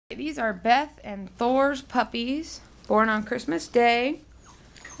These are Beth and Thor's puppies, born on Christmas Day.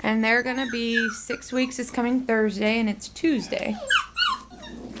 And they're gonna be 6 weeks this coming Thursday, and it's Tuesday.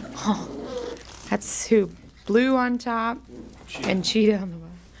 Oh, that's who? Blue on top and Cheetah on the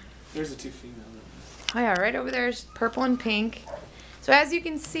bottom. There's the two females. Oh yeah, right over there is purple and pink. So as you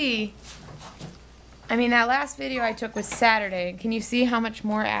can see, I mean, that last video I took was Saturday. Can you see how much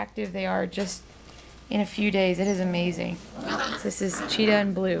more active they are just in a few days? It is amazing. So this is Cheetah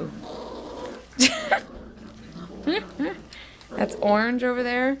and Blue. That's Orange over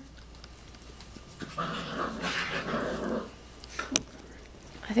there.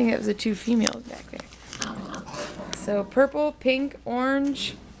 I think that was the two females back there. So purple, pink,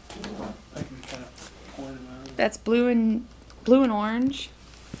 orange. That's blue and orange.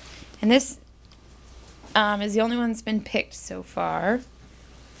 And this is the only one that's been picked so far.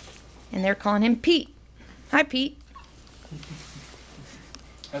 And they're calling him Pete. Hi, Pete.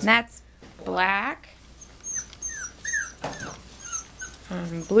 And that's black.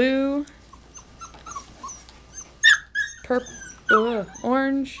 Blue. Purple.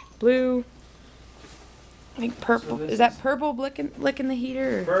 Orange. Blue. I think purple. So is that purple licking the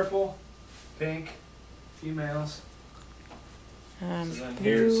heater? Or? Purple. Pink. Females. So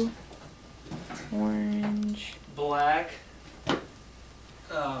Blue. Orange. Black.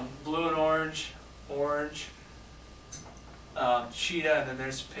 Blue and orange. Orange. Cheetah, and then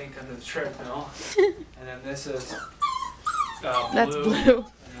there's pink under the treadmill. And then this is blue. That's blue.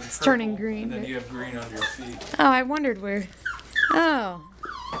 It's purple, turning green. And then you have green under your feet. Oh, I wondered where. Oh.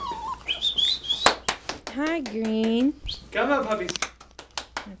 Hi, Green. Come on, puppy.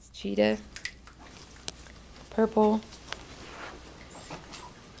 That's Cheetah. Purple.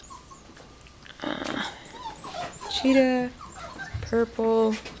 Cheetah.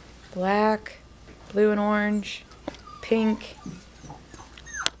 Purple. Black. Blue and orange. Pink.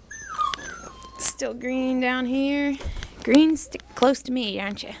 Still green down here. Green, stick close to me,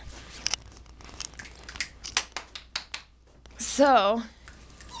 aren't you? So,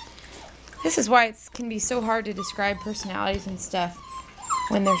 this is why it can be so hard to describe personalities and stuff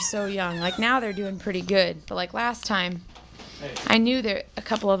when they're so young. Like now they're doing pretty good, but like last time, I knew that a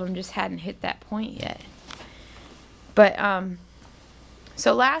couple of them just hadn't hit that point yet. But,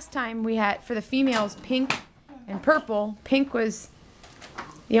 so last time we had, for the females, pink and purple. Pink was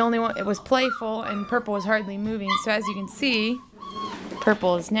the only one, it was playful, and purple was hardly moving. So as you can see,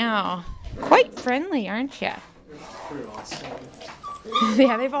 purple is now quite friendly, aren't you?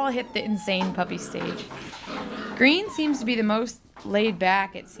 Yeah, they've all hit the insane puppy stage. Green seems to be the most laid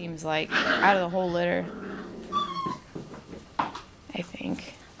back, it seems like, out of the whole litter. I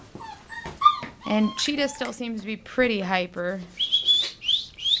think. And Cheetah still seems to be pretty hyper.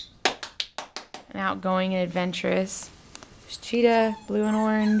 And outgoing and adventurous. There's Cheetah, blue and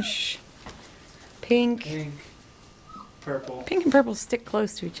orange, pink. Pink, purple. Pink and purple stick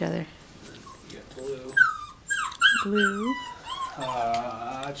close to each other. You got blue. Blue.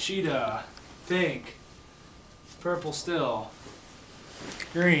 Cheetah, pink, purple still,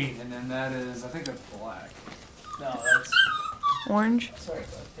 green, and then that is, I think that's black. No, that's Orange. sorry,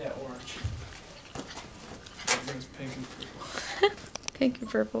 yeah, orange. Everything's pink and purple. Pink and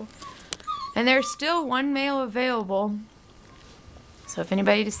purple. And there's still one male available. So if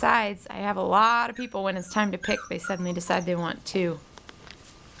anybody decides, I have a lot of people when it's time to pick, they suddenly decide they want two.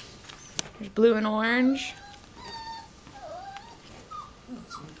 There's blue and orange.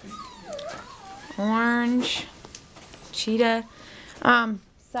 Orange. Cheetah.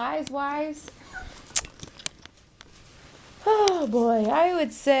 Size-wise, oh boy, I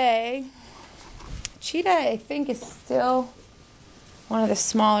would say Cheetah, I think, is still one of the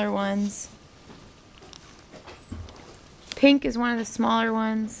smaller ones. Pink is one of the smaller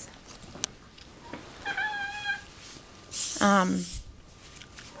ones.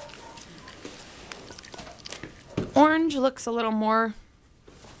 Orange looks a little more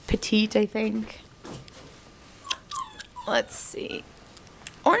petite, I think. Let's see.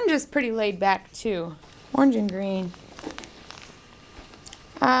 Orange is pretty laid back too. Orange and green.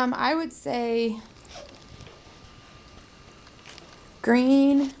 I would say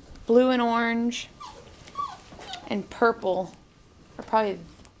green, blue and orange, and purple are probably the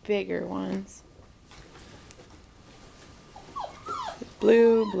bigger ones.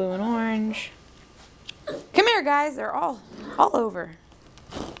 Blue, blue and orange. Come here, guys. They're all over.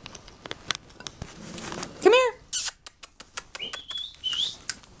 Come here.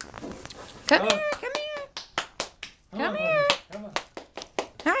 Come here, come here. Come here.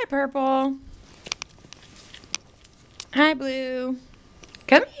 Hi, Purple. Hi, Blue.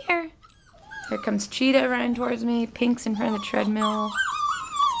 Come here. Here comes Cheetah running towards me. Pink's in front of the treadmill.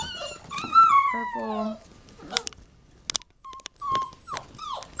 purple.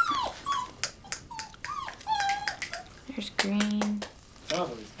 There's green.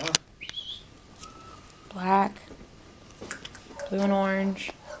 Oh, Black. Blue and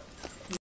orange.